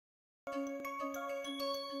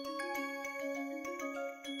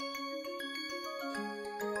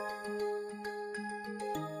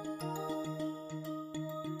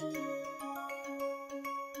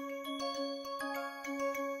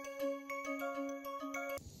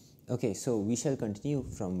Okay, so we shall continue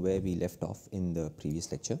from where we left off in the previous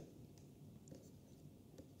lecture.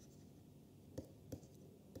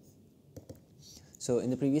 So in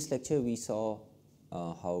the previous lecture, we saw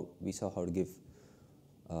how to give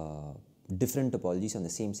different topologies on the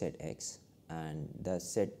same set X, and the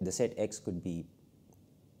set X could be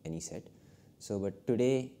any set. So, but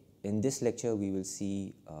today in this lecture, we will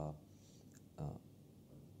see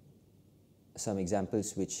some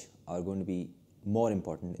examples which are going to be more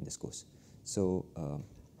important in this course. So,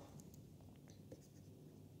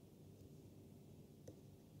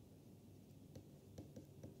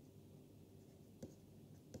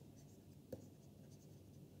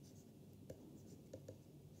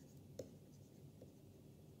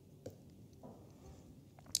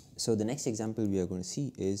 the next example we are going to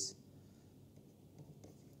see is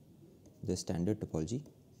the standard topology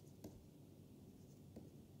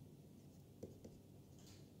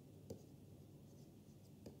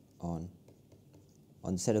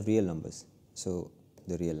on the set of real numbers, so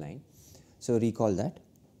the real line. So recall that.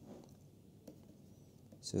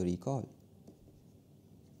 So recall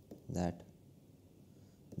that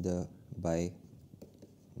by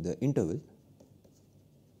the interval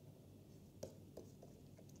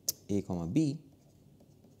a comma b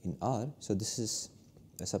in R, so this is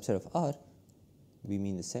a subset of R, we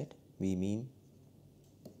mean the set, we mean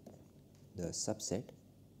the subset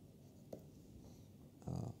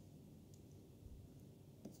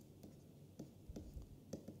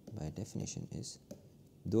by definition is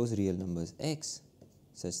those real numbers x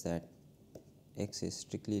such that x is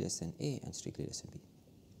strictly less than a and strictly less than b.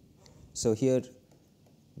 So here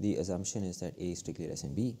the assumption is that a is strictly less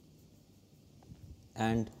than b,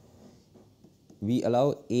 and we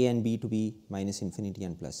allow a and b to be minus infinity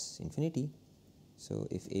and plus infinity. So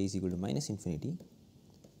if a is equal to minus infinity,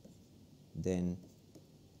 then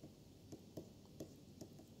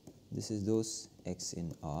this is those x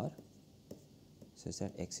in R such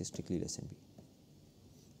that x is strictly less than b.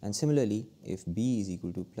 And similarly, if b is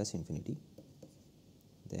equal to plus infinity,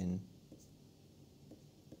 then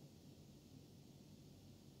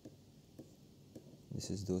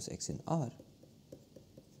this is those x in R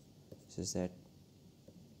such that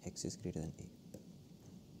x is greater than a.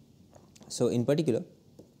 So in particular,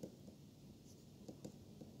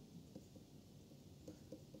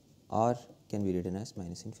 R can be written as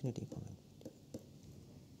minus infinity comma infinity.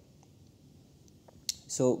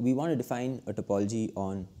 So we want to define a topology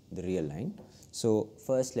on the real line. So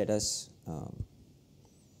first let us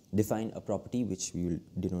define a property which we will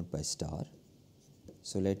denote by star.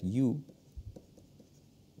 So let U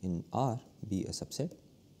in R be a subset.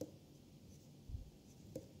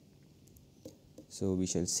 So we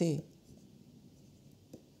shall say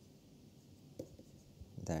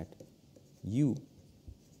that U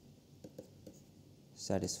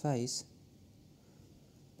satisfies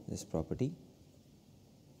this property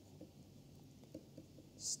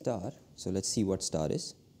star. So let's see what star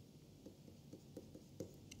is.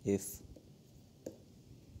 If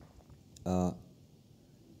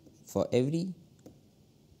for every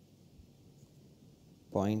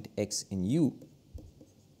point x in U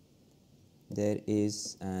there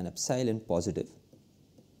is an epsilon positive.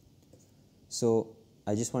 So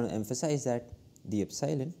I just want to emphasize that the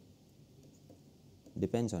epsilon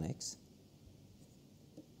depends on x.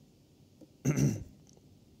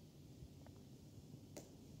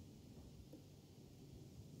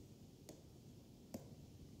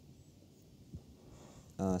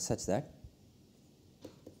 Such that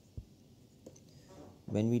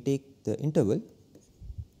when we take the interval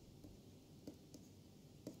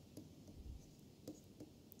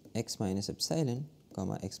x minus epsilon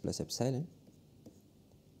comma x plus epsilon,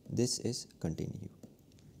 this is contained in U.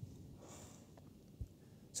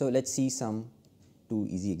 So let's see some two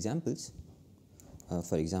easy examples.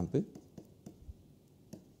 For example,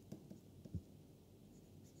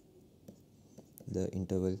 the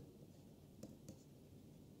interval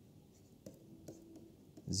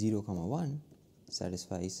 0 comma 1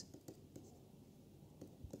 satisfies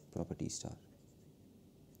property star.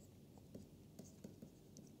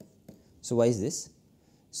 So why is this?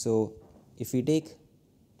 So if we take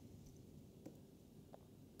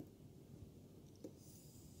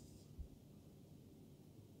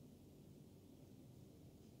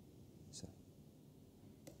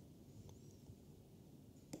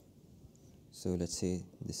so let's say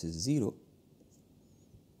this is 0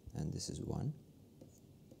 and this is 1.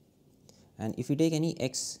 And if we take any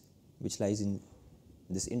x which lies in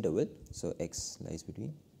this interval, so x lies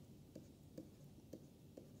between,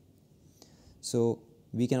 so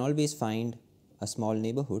we can always find a small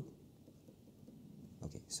neighborhood.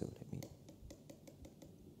 Okay, so let me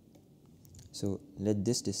So let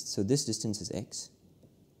this this distance is x,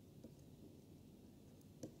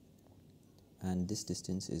 and this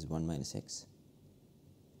distance is 1 minus x.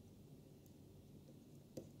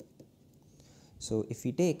 So if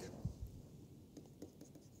we take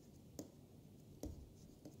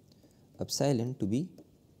epsilon to be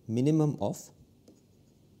minimum of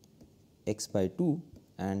x by 2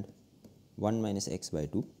 and 1 minus x by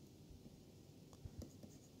 2,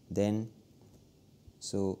 then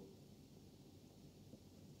so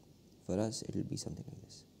for us it will be something like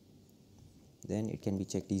this. Then it can be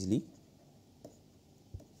checked easily.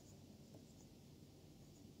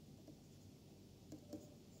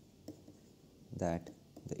 That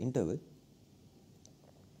the interval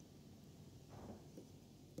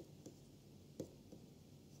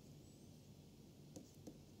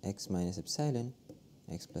x minus epsilon,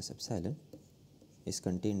 x plus epsilon is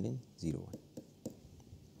contained in 0, 1.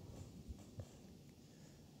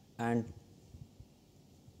 And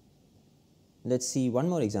let's see one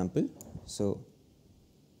more example. So,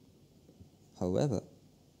 however,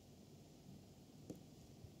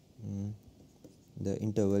 the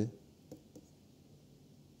interval,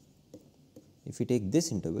 if we take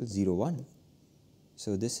this interval 0, 1,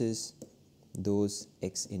 so this is those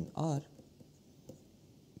x in R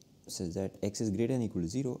such that x is greater than or equal to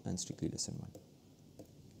 0 and strictly less than 1.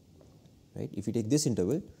 Right? If we take this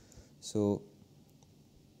interval, so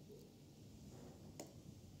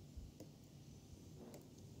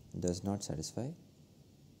does not satisfy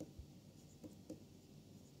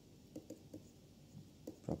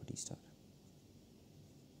property star.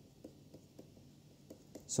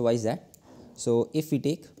 So why is that? So if we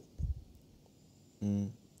take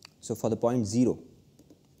so for the point 0,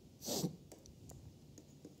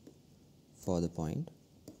 for the point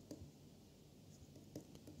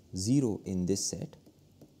 0 in this set,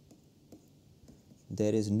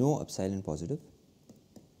 there is no epsilon positive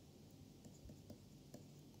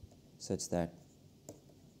such that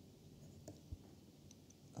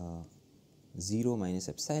 0 minus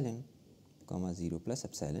epsilon comma 0 plus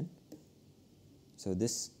epsilon. So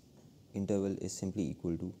this interval is simply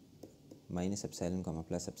equal to minus epsilon comma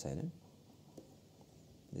plus epsilon.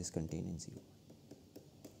 This is contained in 0.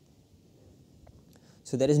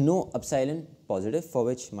 So there is no epsilon positive for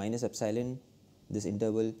which minus epsilon, this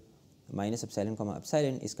interval minus epsilon comma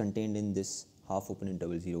epsilon is contained in this half open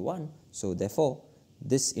interval 0, 1. So therefore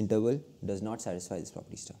this interval does not satisfy this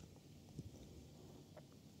property star.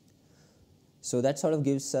 So that sort of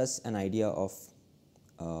gives us an idea of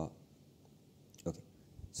okay.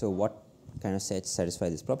 So what kind of sets satisfy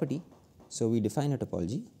this property? So we define a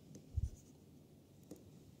topology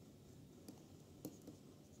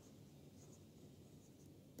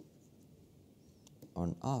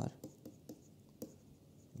on R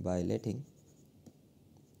by letting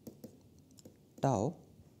tau,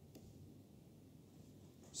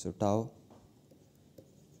 so tau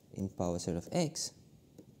in power set of x,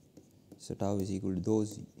 so tau is equal to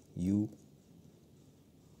those u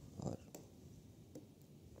or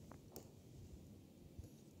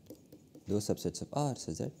those subsets of R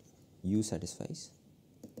such that u satisfies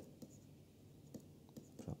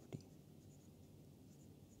property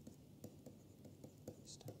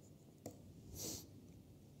star.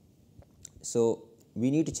 So we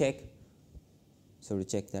need to check, so to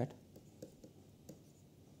check that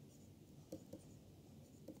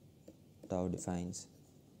tau defines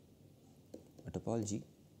a topology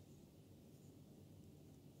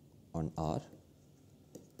on R,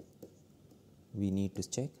 we need to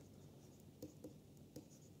check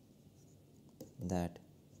that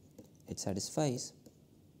it satisfies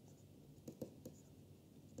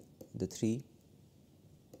the 3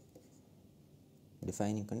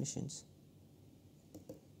 defining conditions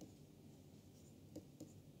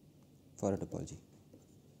for a topology.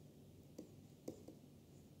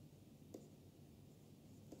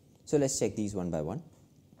 So let's check these one by one.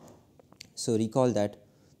 So recall that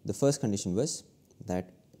the first condition was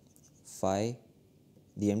that phi,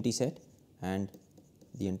 the empty set, and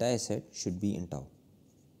the entire set should be in tau.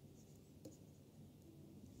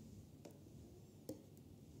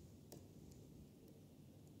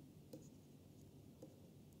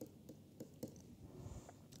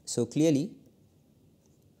 So clearly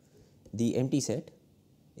the empty set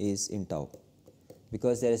is in tau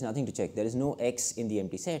because there is nothing to check. There is no x in the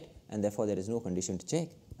empty set and therefore there is no condition to check,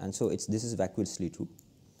 and so this is vacuously true.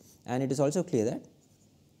 And it is also clear that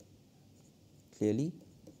clearly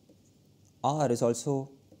R is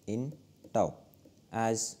also in tau,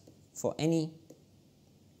 as for any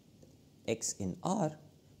x in R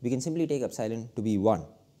we can simply take epsilon to be 1.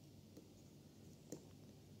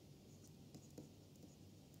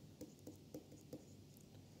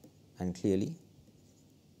 and clearly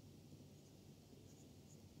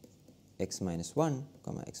x minus 1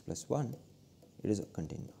 comma x plus 1, it is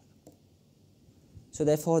contained in R. So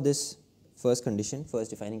therefore, this first condition, first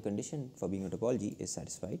defining condition for being a topology is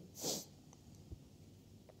satisfied.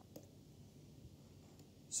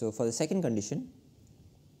 So for the second condition,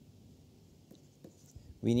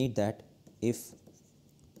 we need that if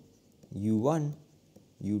u1,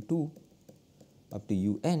 u2 up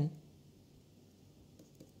to un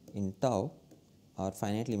in tau are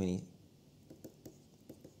finitely many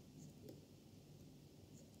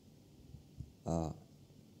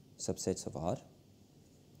subsets of R,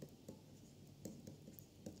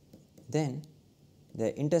 then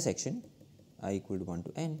the intersection I equal to 1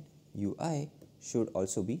 to n ui should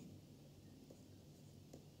also be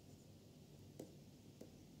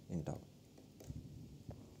in tau.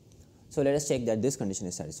 So let us check that this condition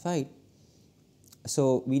is satisfied.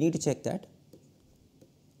 So we need to check that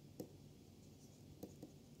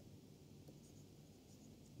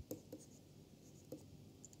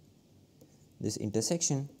this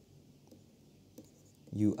intersection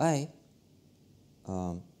ui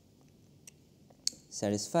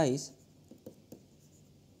satisfies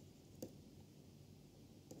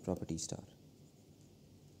property star,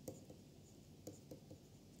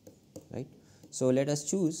 right. So let us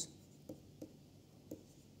choose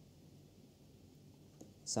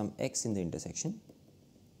some x in the intersection,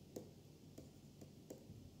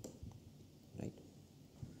 right.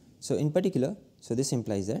 So in particular, so this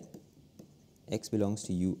implies that x belongs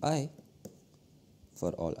to ui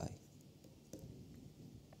for all I.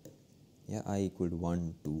 Yeah, I equal to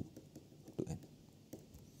 1, 2 to n.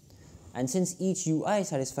 And since each ui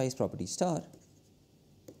satisfies property star,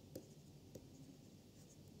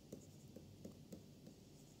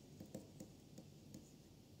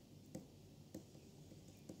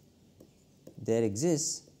 there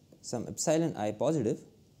exists some epsilon I positive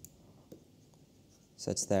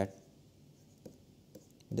such that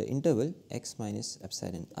the interval x minus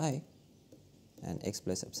epsilon I and x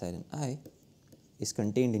plus epsilon I is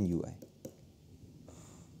contained in ui.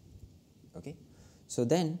 Okay. So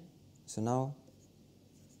then, so now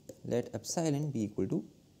let epsilon be equal to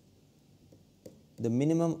the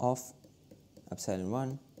minimum of epsilon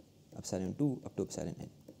 1, epsilon 2 up to epsilon n,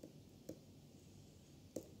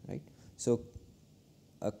 right. So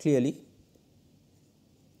clearly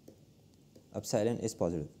epsilon is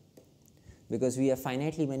positive because we have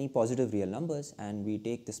finitely many positive real numbers and we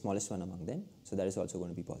take the smallest one among them, so that is also going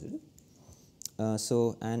to be positive.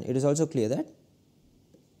 And it is also clear that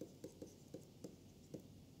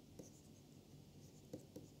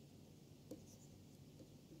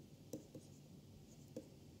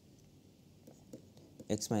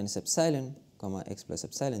x minus epsilon comma x plus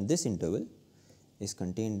epsilon, this interval is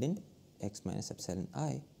contained in x minus epsilon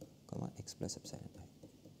I comma x plus epsilon I,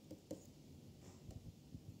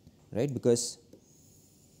 right, because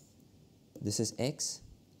this is x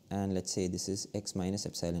and let us say this is x minus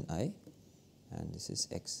epsilon I and this is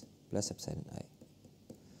x plus epsilon I.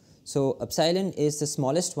 So epsilon is the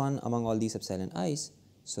smallest one among all these epsilon i's,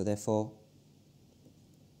 so therefore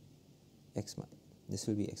this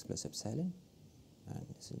will be x plus epsilon and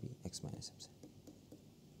this will be x minus epsilon.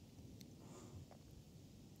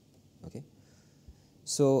 Okay.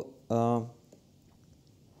 So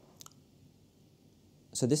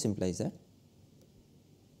so this implies that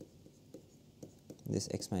this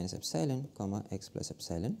x minus epsilon comma x plus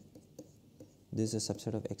epsilon, this is a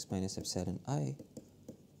subset of x minus epsilon I,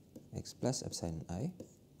 x plus epsilon I,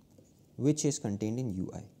 which is contained in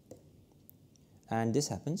ui, and this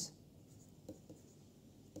happens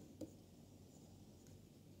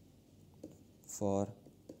for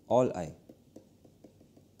all I.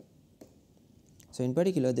 So in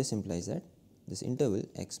particular, this implies that this interval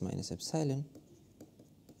x minus epsilon,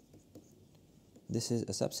 this is a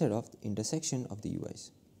subset of the intersection of the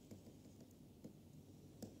ui's.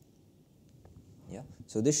 Yeah.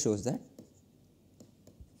 So this shows that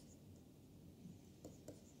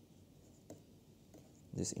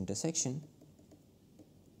this intersection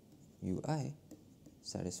ui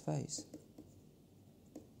satisfies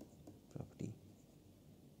property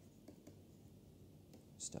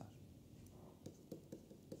star.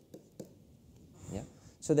 Yeah.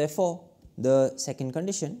 So therefore, the second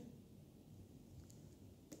condition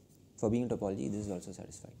for being a topology, this is also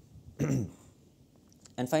satisfied.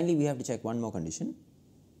 And finally, we have to check one more condition.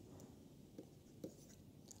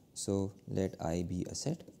 So let I be a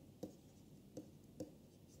set,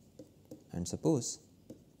 and suppose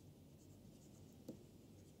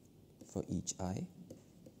for each I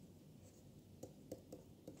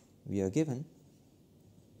we are given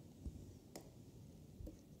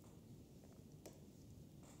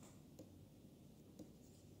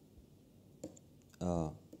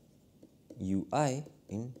ui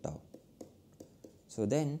in tau. So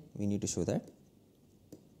then we need to show that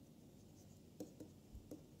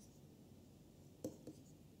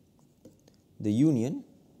the union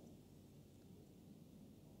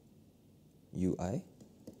ui,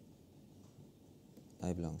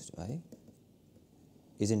 I belongs to I,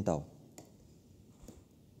 is in tau.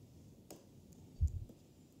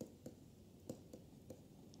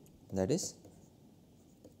 That is,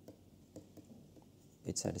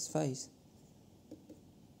 it satisfies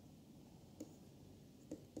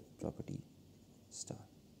property star.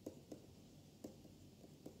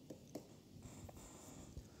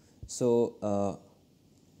 So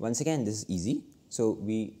once again, this is easy. So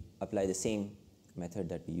we apply the same method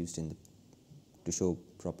that we used in the to show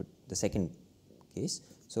the second case.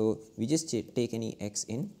 So we just take any x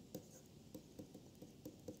in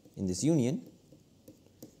this union,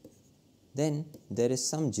 then there is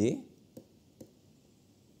some j,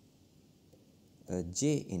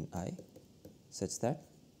 j in I, such that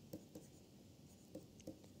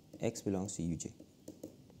x belongs to uj.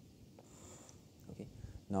 Okay.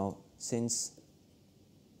 Now since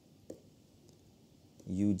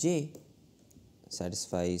uj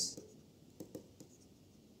satisfies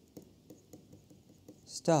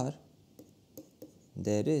star,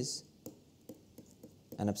 there is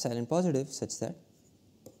an epsilon positive such that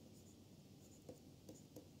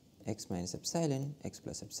x minus epsilon, x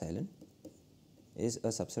plus epsilon is a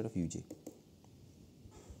subset of uj.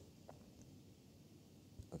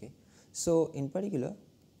 Okay. So in particular,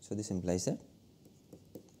 so this implies that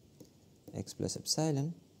x plus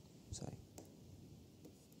epsilon,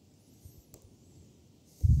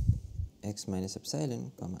 x minus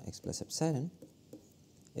epsilon comma x plus epsilon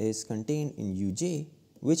is contained in uj,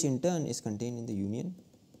 which in turn is contained in the union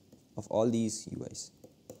of all these ui's,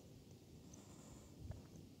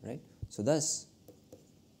 right. So thus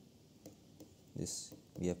this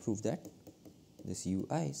we have proved that this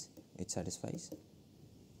ui's, it satisfies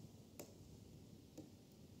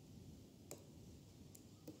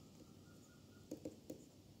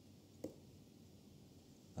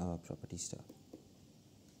property star.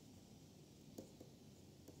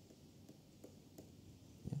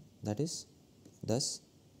 Yeah. That is, thus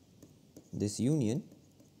this union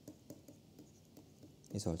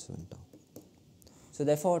is also in tau. So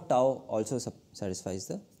therefore tau also satisfies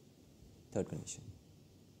the third condition.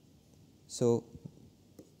 So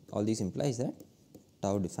all these implies that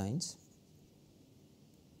tau defines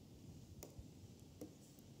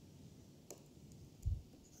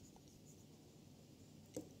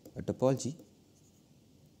a topology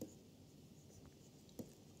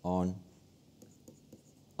on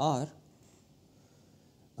R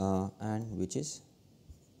and which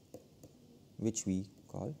we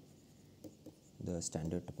call the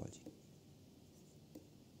standard topology.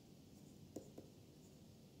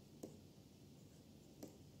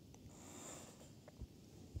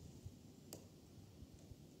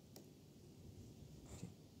 Okay.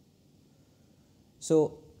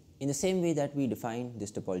 So in the same way that we define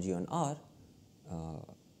this topology on R,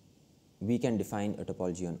 we can define a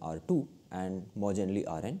topology on R2 and more generally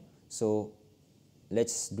Rn. So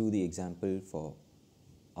let's do the example for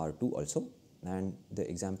R2 also, and the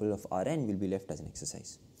example of Rn will be left as an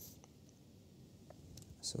exercise.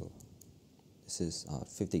 So this is our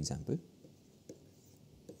fifth example,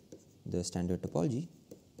 the standard topology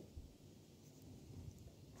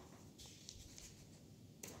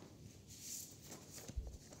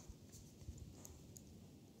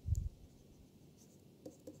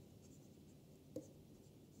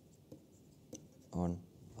on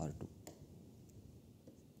R2.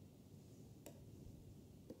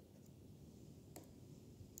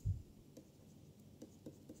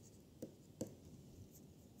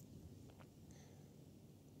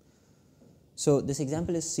 So this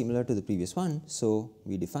example is similar to the previous one. So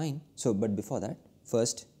we define, but before that,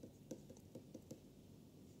 first,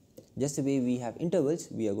 just the way we have intervals,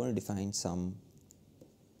 we are going to define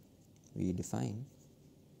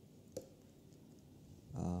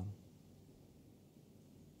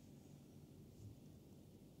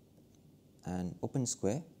an open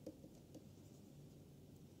square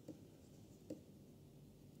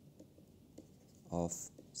of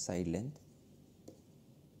side length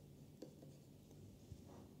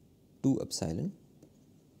 2 epsilon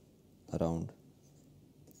around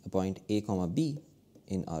a point a comma b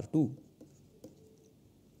in R2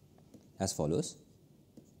 as follows.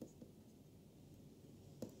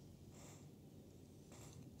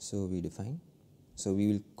 So we define, so we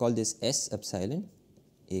will call this S epsilon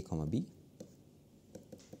a comma b.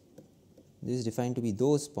 This is defined to be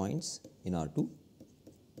those points in R2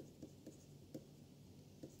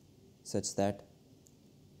 such that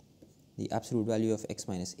the absolute value of x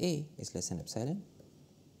minus a is less than epsilon,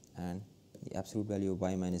 and the absolute value of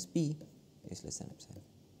y minus b is less than epsilon.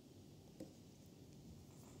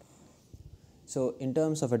 So in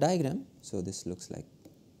terms of a diagram, so this looks like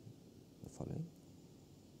the following.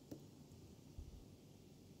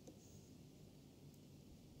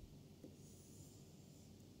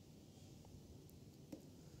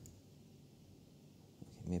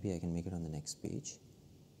 Okay, maybe I can make it on the next page.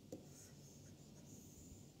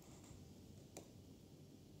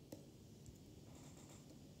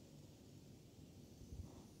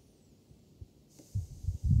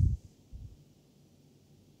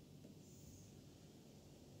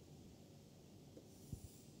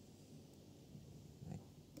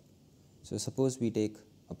 So suppose we take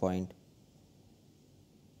a point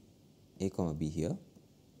a comma b here,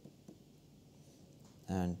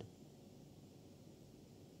 and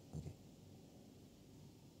okay,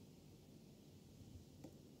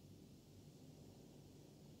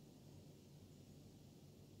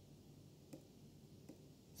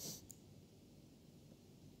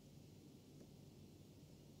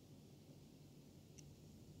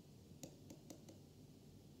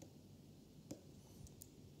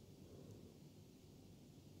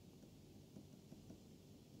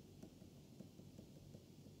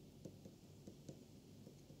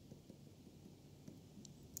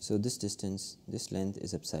 so this distance, this length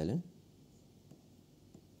is epsilon,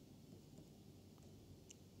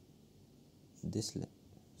 this length,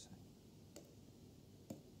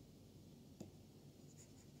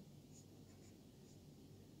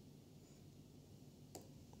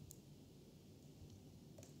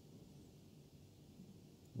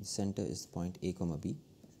 the center is point a comma b,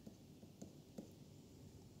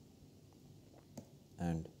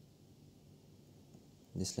 and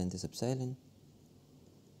this length is epsilon,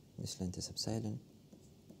 this length is epsilon,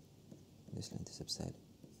 this length is epsilon,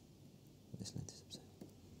 this length is epsilon.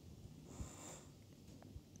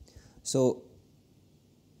 So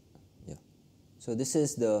yeah, so this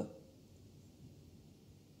is the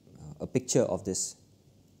a picture of this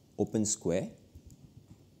open square,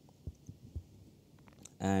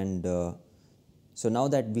 and so now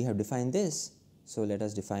that we have defined this, so let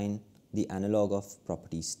us define the analog of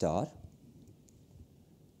property star.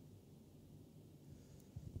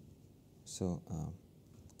 So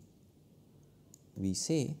we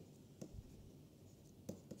say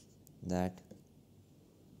that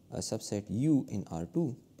a subset U in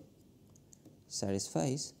R2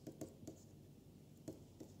 satisfies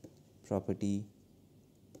property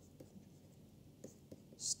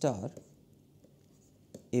star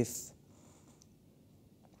if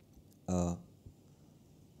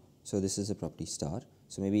so this is a property star.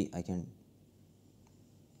 So maybe I can,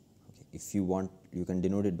 okay, if you want, you can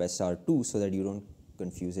denote it by star 2 so that you don't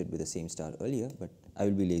confuse it with the same star earlier, but I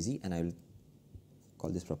will be lazy and I will call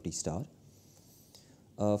this property star.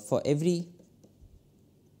 For every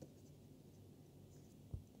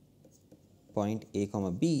point a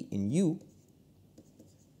comma b in U,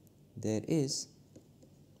 there is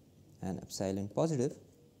an epsilon positive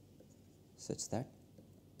such that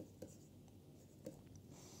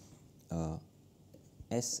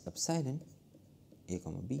S epsilon a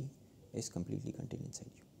comma b is completely contained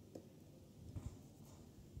inside U.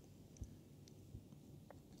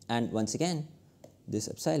 And once again, this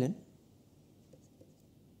epsilon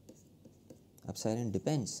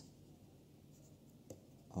depends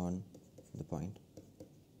on the point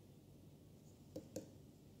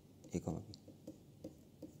a comma b,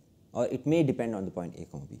 or it may depend on the point a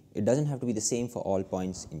comma b. It doesn't have to be the same for all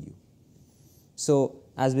points in U. So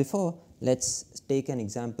as before, let's take an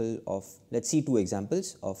example of, let's see two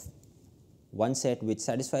examples of one set which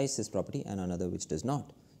satisfies this property and another which does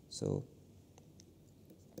not. So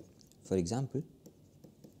for example,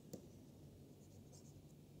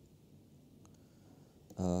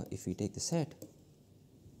 if we take the set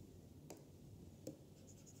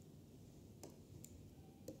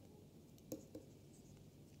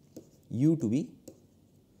U to be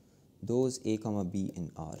those a comma b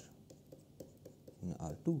in R in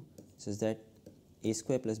R2 such that a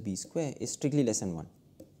square plus b square is strictly less than 1,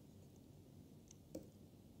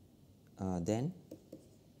 then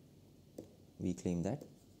we claim that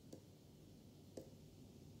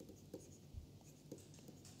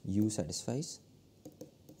U satisfies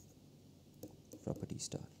property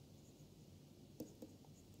star.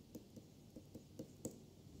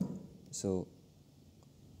 So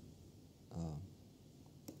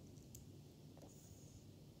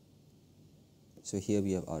so here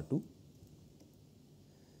we have R2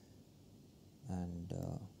 and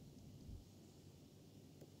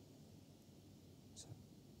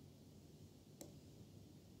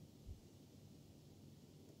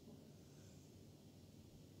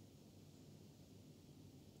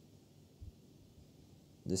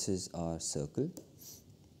this is our circle.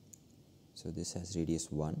 So this has radius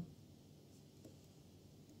 1.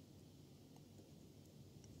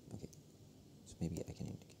 Okay, so maybe I can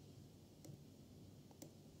indicate.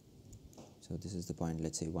 So this is the point,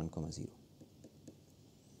 let's say 1, 0.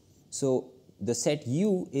 So the set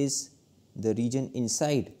U is the region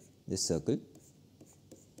inside this circle,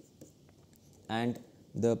 and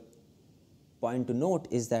the point to note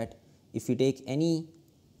is that if we take any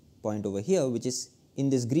point over here which is in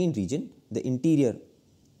this green region, the interior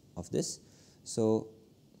of this, so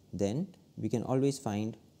then we can always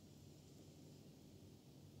find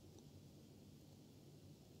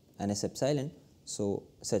an S epsilon, so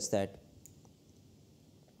such that,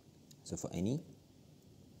 so for any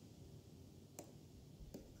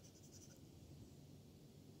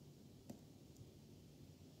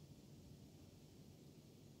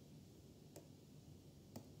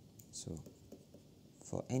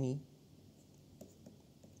for any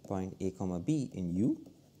point A comma B in U,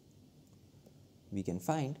 we can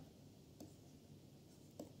find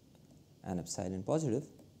an epsilon positive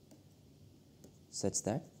such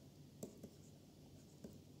that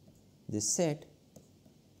this set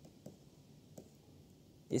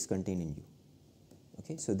is contained in U.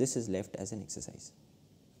 Okay, so this is left as an exercise.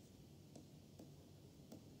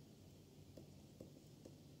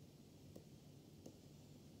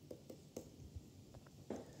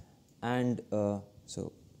 And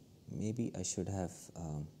so maybe I should have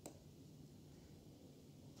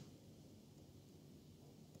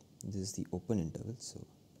this is the open interval, so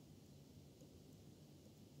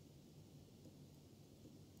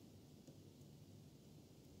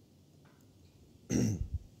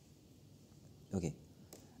okay,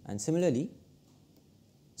 and similarly,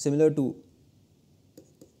 similar to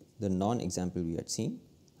the non-example we had seen,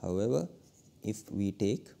 however, if we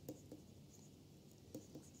take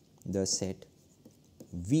the set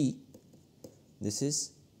V, this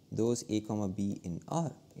is those A comma B in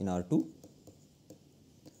R2,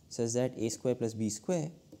 such that A square plus B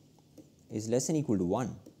square is less than or equal to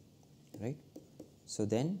 1, right? So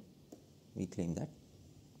then we claim that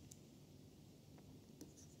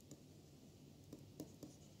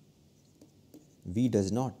V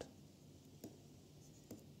does not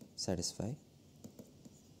satisfy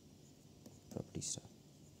property star.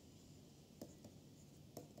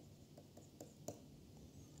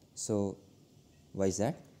 So why is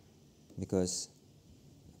that? Because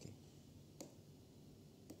okay,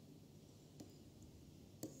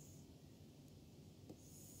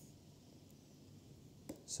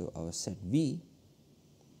 so our set V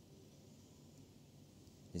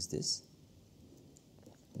is this.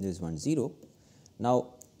 This is 1, 0.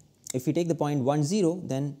 Now, if we take the point 1, 0,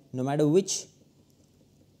 then no matter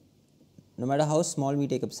how small we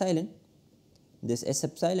take epsilon, this S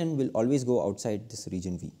epsilon will always go outside this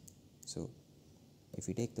region V. So if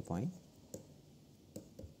we take the point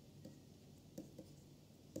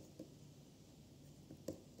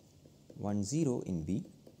 (1, 0) in V,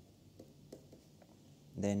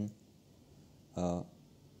 then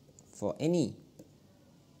for any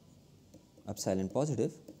epsilon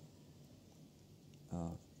positive,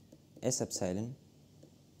 S epsilon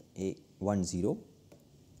A 1, 0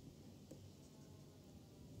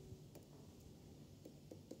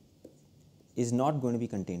 is not going to be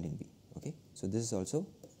contained in V. Okay, so this is also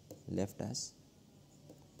left as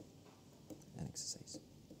an exercise.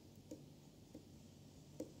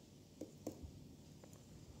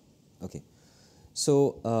 Okay,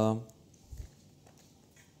 so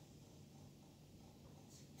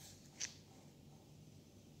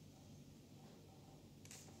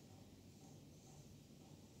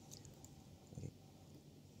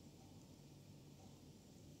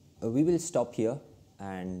we will stop here,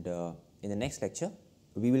 and in the next lecture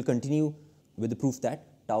we will continue with the proof that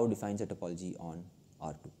tau defines a topology on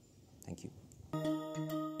R2. Thank you.